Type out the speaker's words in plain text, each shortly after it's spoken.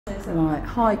Right,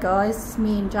 hi guys,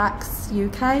 me and Jax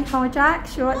UK. Hi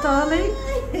Jax, you alright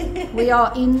darling? We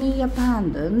are in the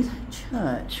abandoned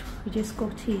church. We just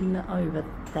got in over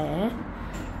there.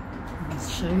 I'll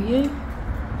show you.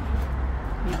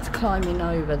 It's climbing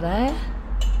over there.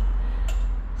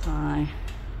 So,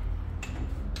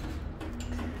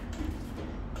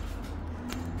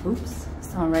 oops,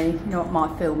 sorry, you know what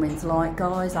my filming's like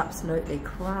guys, absolutely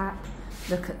crap.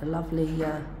 Look at the lovely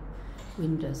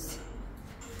windows.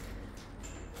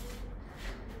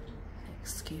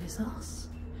 Excuse us.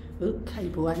 Oop,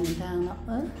 cable hanging down up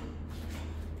there.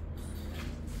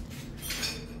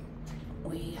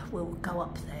 We will go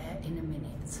up there in a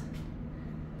minute.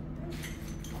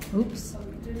 Oops.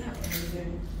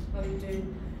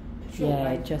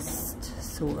 Yeah, just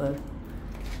sort of.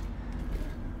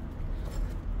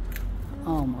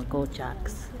 Oh my god,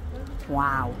 Jax.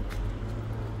 Wow.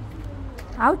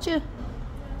 How'd you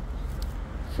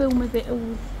film with it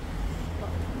all?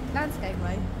 Landscape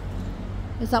way.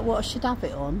 Is that what I should have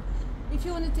it on? If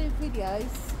you want to do videos,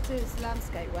 do it the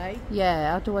landscape way.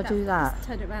 Yeah, how do I do that? Just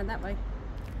turn it around that way.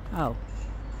 Oh.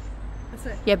 That's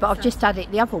it. Yeah, but I've just had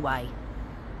it the other way.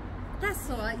 That's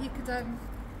alright, you could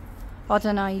I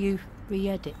don't know, you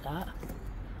re-edit that.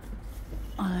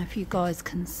 I don't know if you guys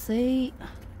can see.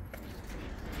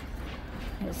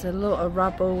 There's a lot of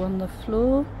rubble on the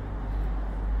floor.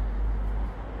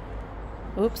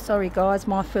 Oops, sorry guys,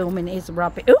 my filming is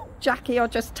rubbish. Oh, Jackie, I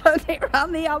just turned it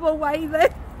around the other way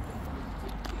then.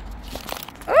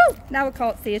 Oh, now I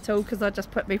can't see it all because I just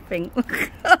put my thing.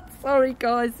 Sorry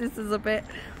guys, this is a bit...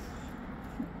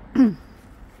 I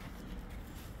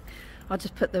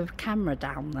just put the camera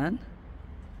down then.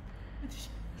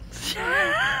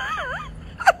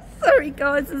 Sorry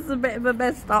guys, this is a bit of a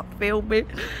messed up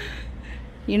filming.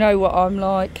 You know what I'm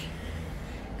like.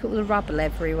 Got all the rubble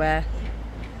everywhere.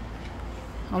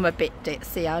 I'm a bit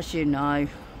ditzy, as you know.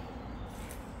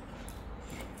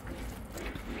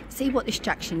 See what this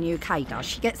Jackson UK does?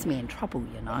 She gets me in trouble,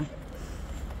 you know.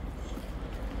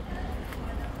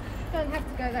 You don't have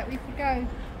to go that way. If you go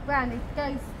round, it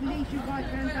goes, leads you right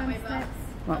round down the steps.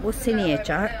 Right, what's in here,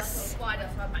 Jax?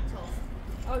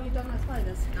 Oh, you've done those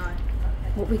spiders? No. Okay.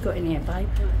 What we got in here, babe?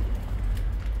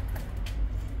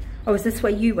 Oh, is this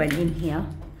where you went in here?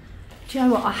 Do you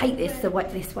know what? I hate this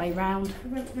way round.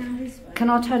 Can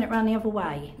I turn it round the other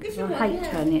way? Because I hate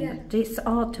turning it. It's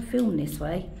hard to film this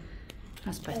way.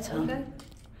 That's better.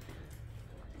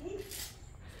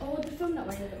 Oh, the film that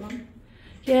way, is it, Mum?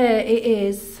 Yeah, it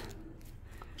is.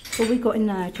 What we got in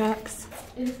there, Jax?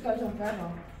 It just goes on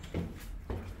forever.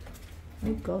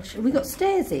 Oh gosh, have we got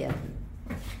stairs here?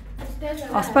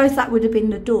 I suppose that would have been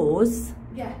the doors.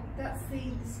 Yeah, that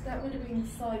would have been the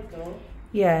side door.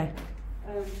 Yeah.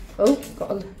 Oh,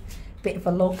 got a bit of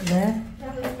a log there.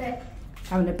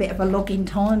 Having a bit of a logging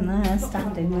time there,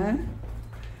 standing there.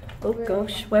 Oh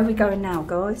gosh, where are we going now,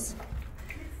 guys?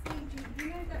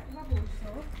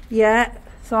 Yeah,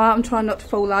 so I'm trying not to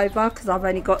fall over because I've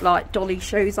only got like dolly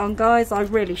shoes on, guys. I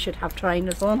really should have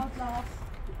trainers on.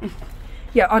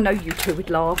 Yeah, I know you two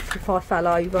would laugh if I fell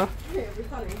over. Yeah, it'd be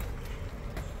funny.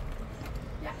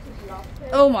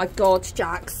 Oh my god,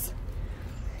 Jax.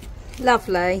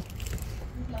 Lovely.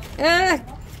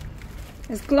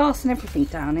 There's glass and everything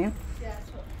down here. Yeah,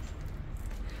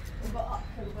 we've got up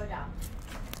and go down.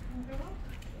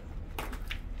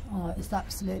 Oh, it's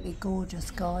absolutely gorgeous,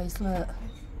 guys. Look.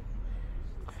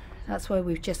 That's where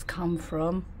we've just come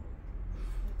from.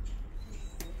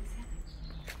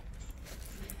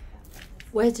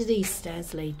 Where do these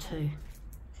stairs lead to?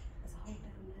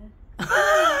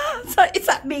 So is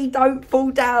that me? Don't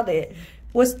fall down it.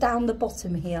 What's down the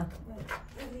bottom here?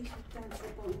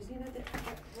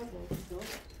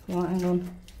 Right, hang on.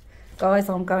 Guys,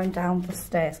 I'm going down the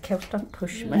stairs. Kel, don't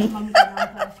push me.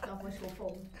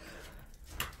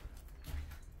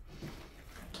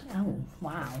 Oh,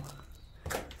 wow.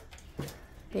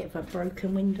 Bit of a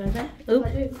broken window there. Oh,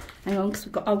 hang on, because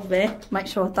we've got over there. Make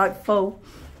sure I don't fall.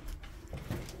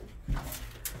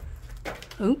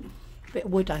 Oh, bit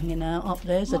of wood hanging out up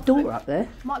there. There's a door up there.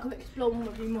 Might go explore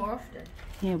with you more often.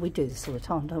 Yeah, we do this all the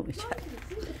time, don't we, Jack?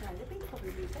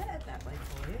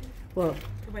 What?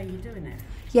 The way you're doing it.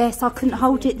 Yes, I couldn't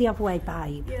hold it the other way,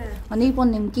 babe. Yeah. I need one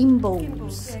of them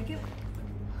gimbals. Yeah,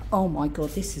 Oh my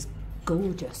god, this is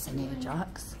gorgeous in here,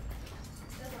 Jax.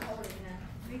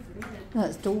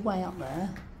 There's a doorway up there.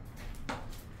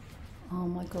 Oh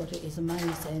my god, it is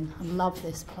amazing. I love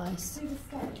this place.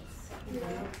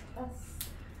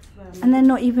 And they're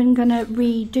not even going to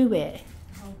redo it.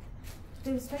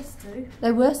 They were supposed to.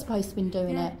 They were supposed to be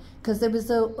doing it because it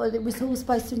was all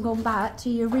supposed to have gone back to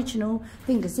the original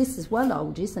thing. Because this is well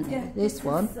old, isn't it? Yeah, this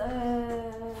one. Is,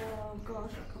 oh gosh,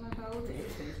 I can't remember how old it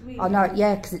is. It's really I know,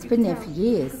 yeah, because it's been there for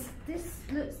years. This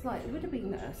looks like it would have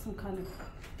been some kind of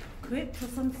crypt or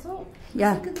some sort.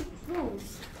 Yeah. Look at the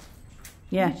walls.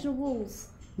 Yeah. Original walls.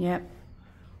 Yeah.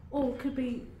 Or it could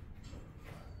be.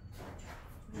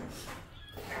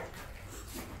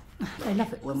 They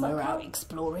love it when we're out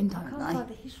exploring, I don't can't they? find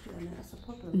the history on it. That's a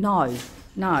problem. No,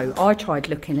 no. I tried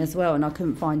looking as well and I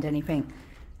couldn't find anything.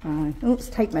 Oops,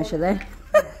 tape measure there.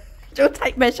 Do you want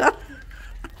tape measure?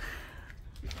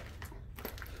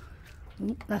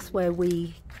 That's where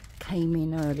we came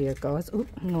in earlier, guys. Oh,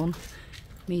 hang on.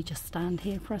 Me just stand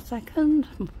here for a second.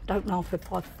 Don't laugh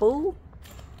if I fall.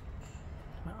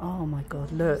 Oh my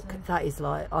God, look. That is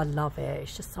like, I love it.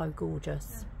 It's just so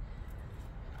gorgeous.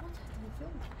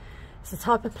 It's the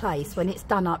type of place, when it's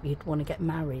done up, you'd want to get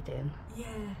married in. Yeah.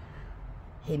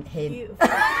 Hint, hint. Beautiful.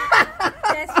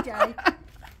 Yes, Jay.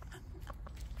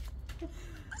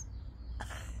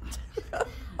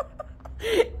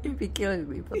 You'd be killing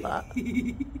me for that.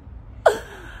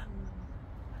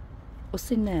 What's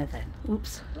in there then?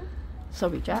 Oops.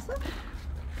 Sorry, Jack.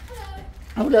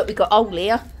 Oh, look, we got owl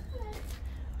here.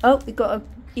 Oh, we got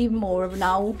even more of an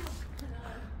owl.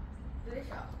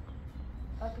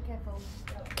 Oh, be careful.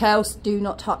 Kels, do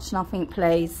not touch nothing,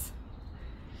 please.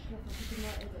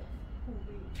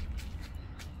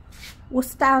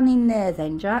 What's down in there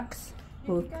then, Jax?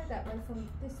 You can go that way from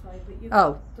this way, but you've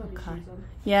Oh, got dolly okay. shoes on.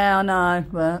 Yeah, I know,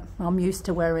 but I'm used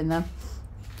to wearing them.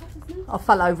 I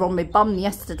fell over on my bum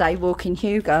yesterday walking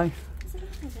Hugo. There's a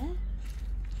ladder there.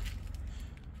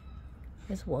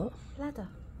 There's what? Ladder.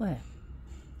 Where?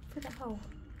 Through that hole.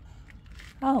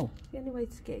 Oh, The only way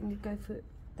to get in, you go for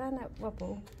down that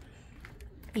rubble.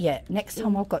 yeah, next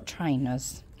time I've got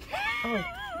trainers. Oh,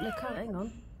 no, can't, hang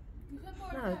on.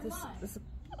 No,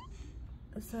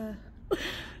 there's a...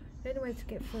 The only way to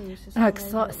get through is just... No,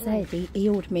 because like I said, he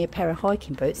ordered me a pair of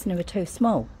hiking boots and they were too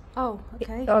small. Oh,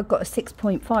 okay. I got a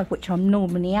 6.5, which I'm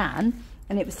normally an,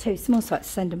 and it was too small, so I had to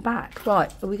send them back.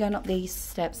 Right, are we going up these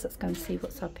steps? Let's go and see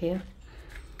what's up here.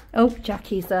 Oh,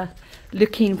 Jackie's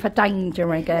looking for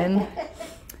danger again.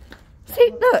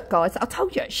 See, look, guys, I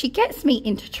told you, she gets me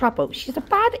into trouble. She's a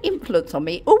bad influence on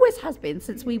me. Always has been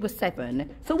since we were 7.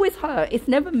 It's always her. It's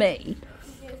never me.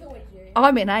 Yeah, it's always you.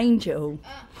 I'm an angel.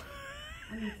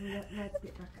 I need to let Ned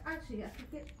get back. Actually, I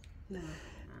could get... No.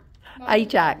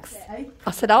 Ajax.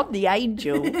 I said, I'm the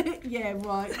angel. Yeah,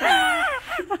 right.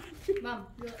 Mum,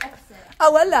 you're opposite.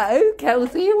 Oh, hello,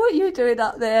 Kelsey. What are you doing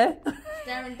up there?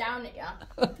 Staring down at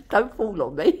you. Don't fall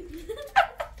on me.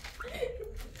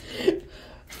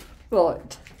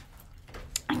 Right.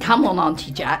 Come on,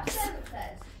 Auntie Jax.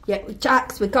 Yeah,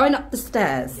 Jax, we're going up the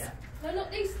stairs. No,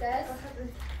 not these stairs.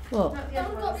 What?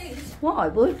 No, not these. Why?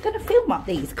 We're going to film up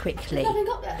these quickly. There's nothing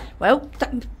up there. Well,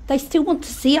 they still want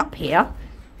to see up here,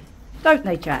 don't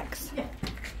they, Jax?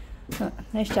 Yeah.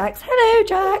 There's Jax. Hello,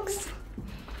 Jax.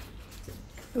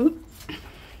 Ooh.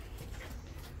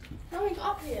 Nothing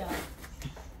up here.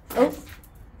 Oh,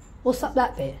 what's up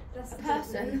that bit? That's a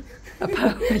person. A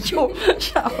person.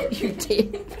 Shut up, you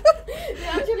dip. There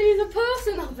actually is a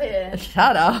person up here.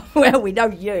 Shut up. Well, we know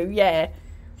you, yeah.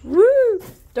 Woo!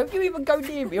 Don't you even go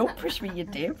near me or push me, you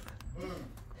dip.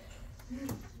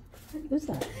 Who's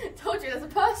that? Told you there's a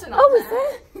person up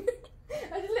Oh, there. is there?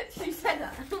 I just literally said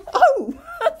that. Oh,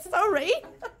 sorry.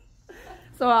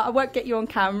 So I won't get you on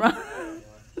camera.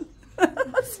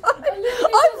 Sorry.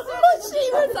 I thought she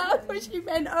was up when she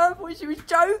meant her when she was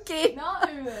joking. No. I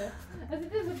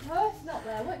said there's a person up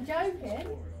there. I wasn't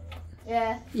joking.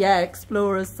 Yeah. Yeah,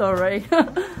 explorers, sorry.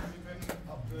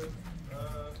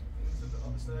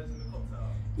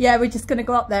 Yeah, we're just going to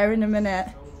go up there in a minute.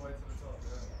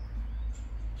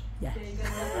 Yeah.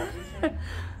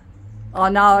 Oh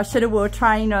no, I should have wore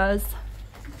trainers.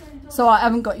 So I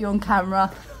haven't got you on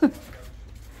camera.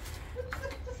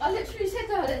 I literally said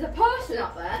to her, there's a person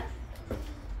up there.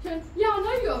 She went, yeah, I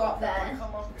know you're up I there.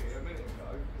 come up here a minute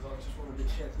ago because I just wanted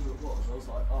to check who it was. I was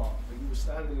like, oh, but you were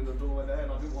standing in the doorway there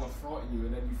and I didn't want to frighten you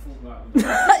and then you fall out of the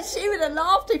door. She would have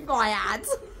laughed if I had.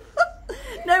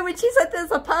 No, when she said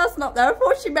there's a person up there, I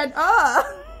thought she meant her.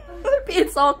 Being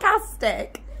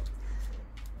sarcastic.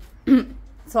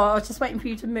 So I was just waiting for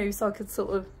you to move so I could sort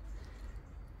of...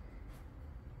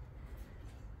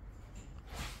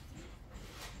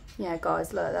 Yeah,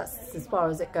 guys, look, that's as far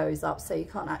as it goes up, so you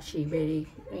can't actually really,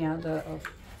 you know, look.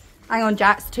 Hang on,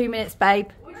 Jax, 2 minutes, babe.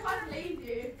 We're trying to leave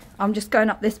you. I'm just going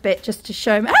up this bit just to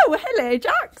show me. Oh, hello,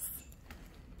 Jax.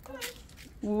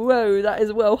 Whoa, that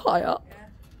is well high up.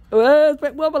 Whoa, it's a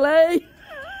bit wobbly.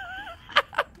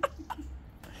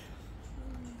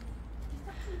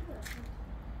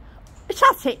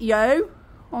 at it, you.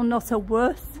 I'm not a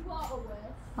wuss.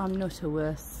 I'm not a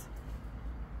wuss.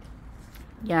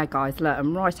 Yeah, guys, look,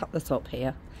 I'm right up the top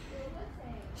here.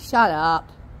 Shut up.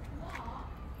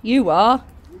 You are.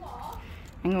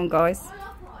 Hang on, guys.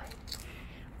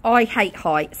 I hate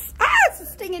heights. Ah, it's a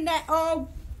stinging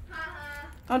nettle.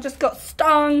 I just got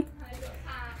stung.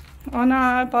 I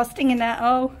know, by a stinging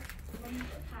nettle.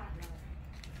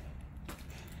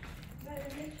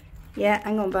 Yeah,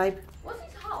 hang on, babe. What's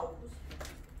his holes?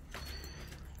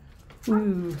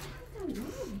 Ooh.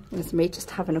 There's me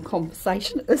just having a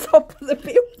conversation at the top of the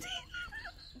building.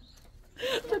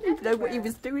 I don't even know what he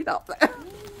was doing up there.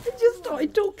 He just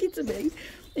started talking to me.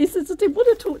 He says, I didn't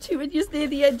want to talk to you when you was near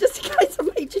the end, just in case I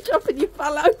made you jump and you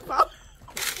fell over.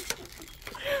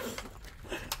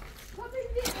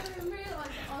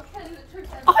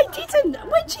 I didn't.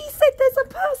 When she said there's a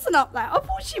person up there, I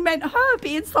thought she meant her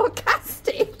being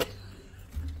sarcastic.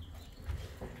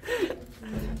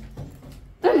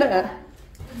 Isn't it?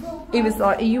 He was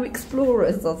like, are you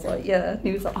explorers? I was like, yeah. And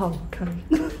he was like, oh, okay.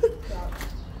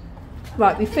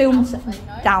 Right, we filmed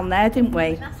down there, didn't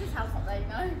we? That's his house up there, you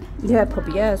know? Yeah,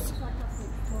 probably is.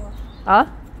 Huh?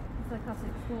 It's like us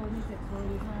exploring, he's exploring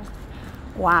his house.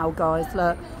 Wow, guys,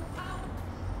 look.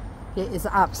 It is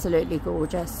absolutely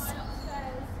gorgeous.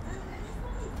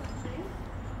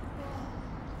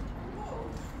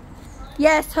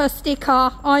 Yes, her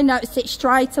sticker. I noticed it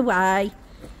straight away.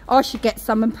 I should get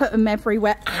some and put them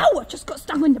everywhere. Ow, I just got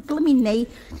stung in the blooming knee.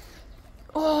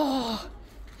 Oh.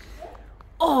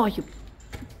 Oh, you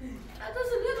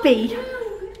bee.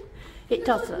 It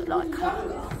does look like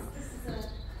her.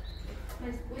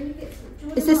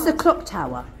 Is this the clock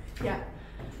tower? Yeah.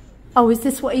 Oh, is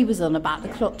this what he was on about, the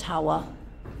clock tower?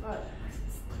 Right.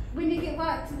 When you get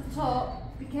back to the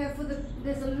top, be careful,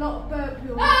 there's a lot of bird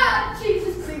poo. Ah,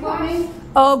 Jesus, see what I mean?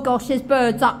 Oh gosh, there's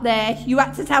birds up there. You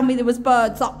had to tell me there was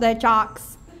birds up there,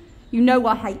 Jax. You know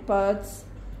I hate birds.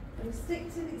 And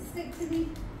stick to the...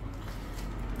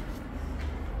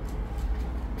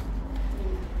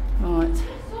 Right.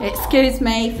 Excuse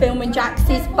me, filming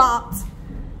Jax's butt.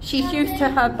 She's used to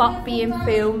her butt being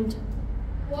filmed.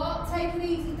 What? Take it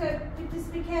easy,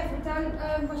 just be careful,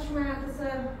 don't rush around, this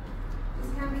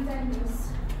can be dangerous.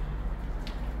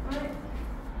 Right?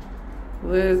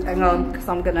 Woo, hang on, because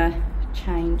I'm going to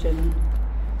change and...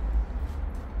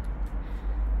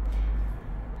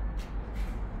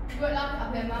 You won't like it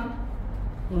up here,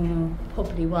 Mum?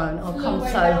 Probably won't. I'll come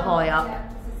so high up. Yeah,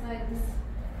 as I say, just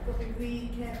got to be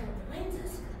really careful.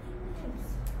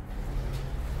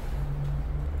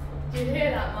 Did you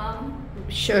hear that, Mum?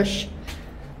 Shush.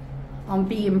 I'm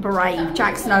being brave.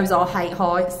 Jax knows I hate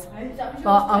heights.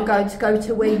 But I'm going to go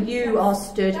to where you are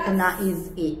stood and that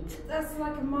is it. That's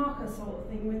like a marker sort of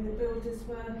thing when the builders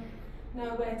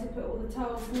know where to put all the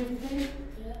tiles and everything.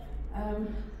 Yeah.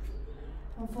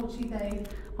 Unfortunately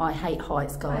I hate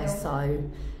heights, guys, so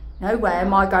nowhere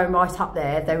am I going right up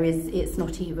there. It's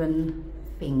not even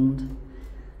thinged.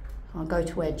 I'll go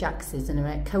to where Jax is in a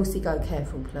minute. Kelsey, go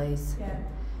careful, please. Yeah.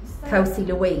 Kelsey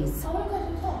Louise. I want to go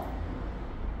to the top.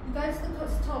 You go to the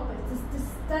top, but just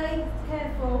stay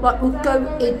careful. Right, we'll go.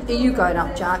 Are you going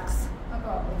up, Jax? I've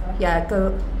got it. Yeah,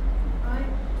 go. Right.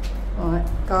 Right,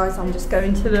 guys, I'm just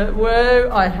going to the. Whoa,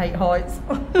 I hate heights.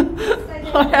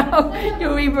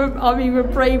 I'm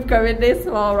even brave going this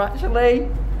far, actually.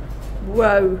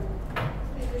 Whoa.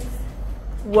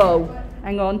 Whoa.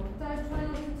 Hang on. Don't try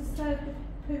not to disturb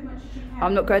too much as you can.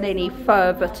 I'm not going any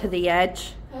further to the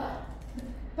edge.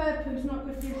 Bird poo's not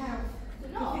good for your health.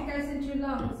 If it goes into your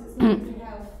lungs, it's not good for your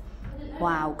health.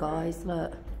 Wow, guys,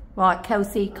 look. Right,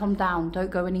 Kelsey, come down. Don't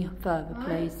go any further,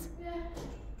 please.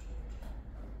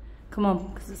 Come on,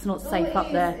 because it's not safe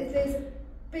up there. If there's a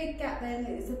big gap there,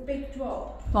 it's a big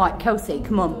drop. Right, Kelsey,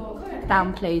 come on.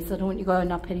 Down, please. I don't want you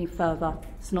going up any further.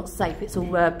 It's not safe. It's all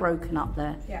broken up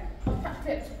there. Yeah.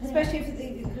 Especially if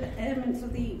the elements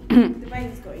of the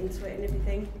rain's got into it and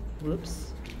everything.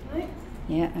 Whoops. Right?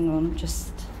 Yeah, hang on.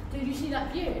 Just. Did you see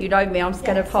that view? You know me, I'm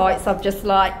scared of heights. I'm just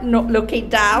like not looking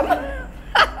down.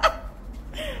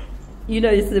 You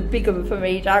know this is a big one for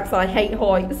me, Jax. I hate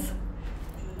heights.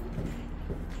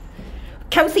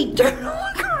 Kelsey, don't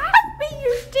grab me,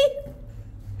 you did.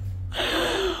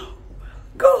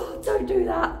 God, don't do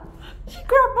that. She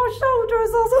grabbed my shoulder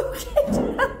as I was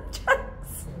walking down,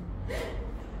 Jax.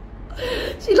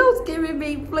 She loves giving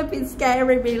me, flipping,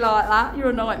 scaring me like that.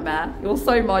 You're a nightmare. You're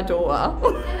so my daughter.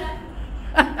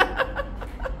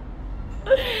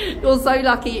 You're so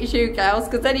lucky it's you, girls,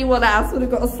 because anyone else would have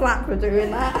got a slap for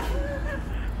doing that.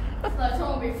 So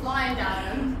someone will be flying down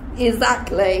them.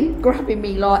 Exactly. Grabbing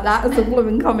me like that as a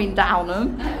woman coming down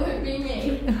them. That would be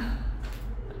me.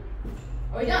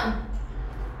 Are we done?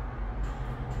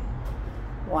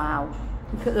 Wow.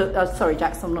 Oh, sorry,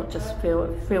 Jax, I'm not just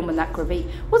filming that graffiti.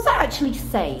 What's that actually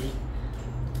say?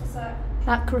 What's that?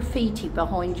 That graffiti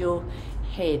behind your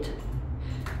head.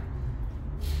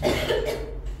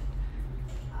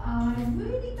 I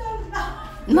really don't know.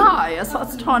 No, that's what I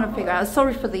was trying to figure out.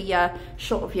 Sorry for the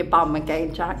shot of your bum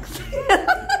again, Jax.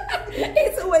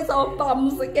 It's always our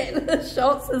bums that get the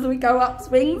shots as we go up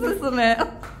swings, isn't it?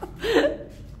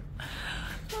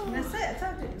 That's it, I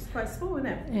told you, it's quite small, isn't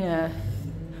it? Yeah.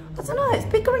 I don't know, it's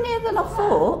bigger in here than I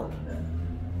thought.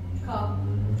 Car.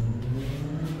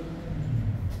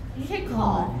 Did you say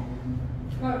car?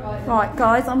 Right,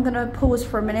 guys, I'm going to pause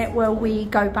for a minute while we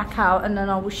go back out, and then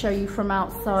I will show you from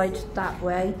outside that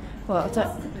way. Well, I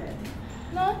don't...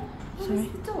 No. Sorry.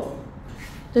 The door.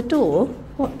 The door?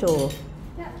 What door?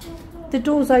 The actual door. The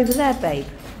door's over there, babe.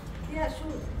 The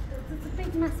actual, there's a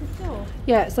big massive door.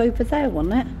 Yeah, it's over there,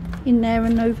 wasn't it? In there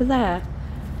and over there.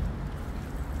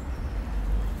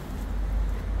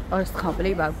 I just can't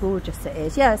believe how gorgeous it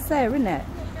is. Yeah, it's there, isn't it?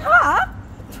 Ah!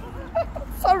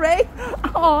 Sorry.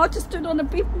 Oh, I just stood on a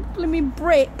big blooming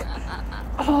brick.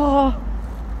 Oh.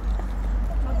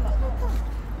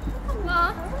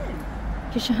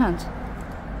 Kiss your hand.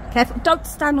 Careful. Don't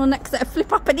stand on that because it'll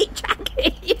flip up and eat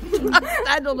Jackie. You can't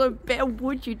stand on a bit of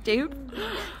wood, you do.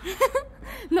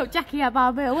 Not Jackie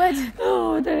about a bit of wood.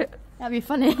 Oh, no. That'd be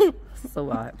funny. It's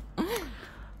alright.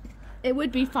 It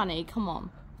would be funny, come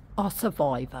on. I'll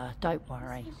survive her, don't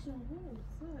worry.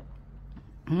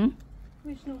 Hmm?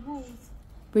 Original walls.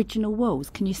 Original walls,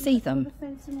 can you see them? The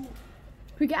fence and all. Can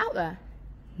we get out there?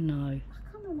 No. I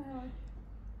can't remember how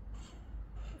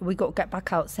We got to get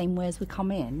back out same way as we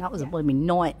come in. That was a blooming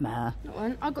nightmare.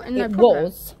 I got in no It problem.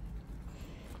 was.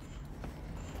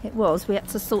 It was. We had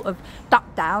to sort of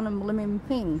duck down and blooming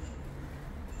thing.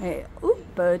 Oh,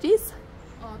 birdies.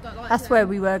 Oh, I don't like That's where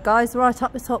we were, guys. Right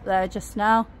up the top there just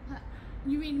now.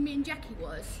 You mean me and Jackie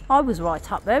was? I was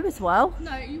right up there as well.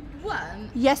 No, you weren't.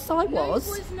 Yes, I No, was.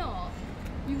 you was not.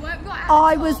 You weren't right at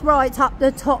I the was top. right up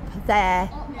the top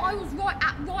there. I was right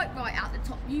at the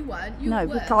top. You weren't. You No,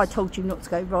 were. because I told you not to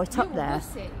go right up You're a there.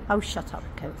 wussy. Oh, shut up,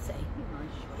 Kelsey.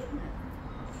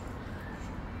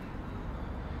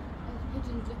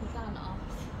 Pigeons looking down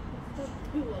at us.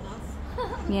 Who on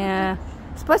us? Yeah.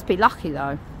 It's supposed to be lucky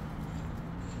though.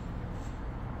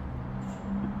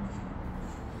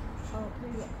 Oh,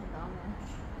 please don't come down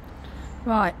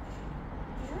there. Right.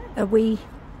 Are we...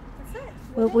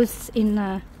 Well, it was in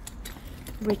the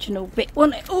original bit,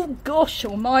 wasn't it? Oh gosh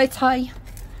almighty.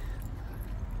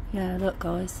 Yeah, look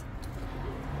guys.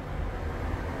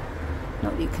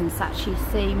 Not that you can actually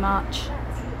see much.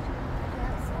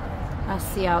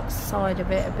 That's the outside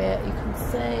of it a bit, you can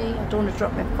see. I don't want to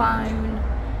drop my phone.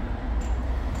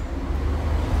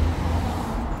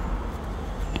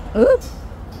 Oops.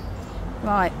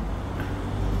 Right.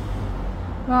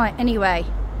 Right, anyway.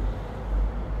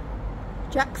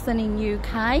 Jackson in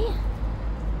UK.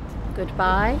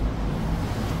 Goodbye.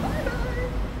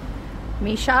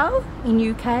 Michelle in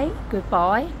UK.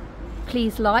 Goodbye.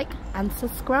 Please like and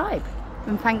subscribe.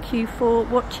 And thank you for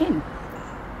watching.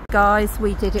 Guys,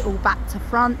 we did it all back to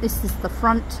front. This is the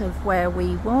front of where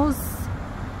we was.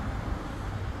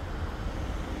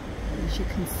 As you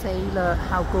can see, look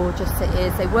how gorgeous it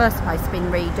is. They were supposed to be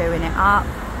redoing it up.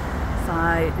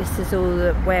 So this is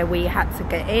all where we had to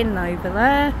get in over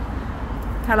there.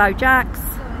 Hello, Jax.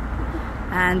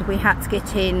 And we had to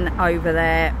get in over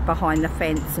there behind the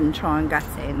fence and try and get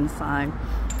in. So,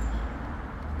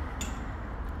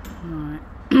 right.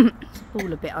 It's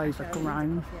all a bit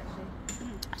overgrown.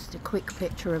 Just a quick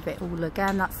picture of it all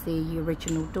again. That's the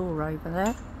original door over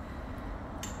there.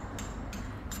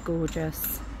 It's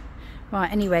gorgeous. Right,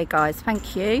 anyway guys,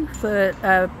 thank you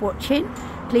for watching.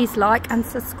 Please like and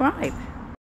subscribe.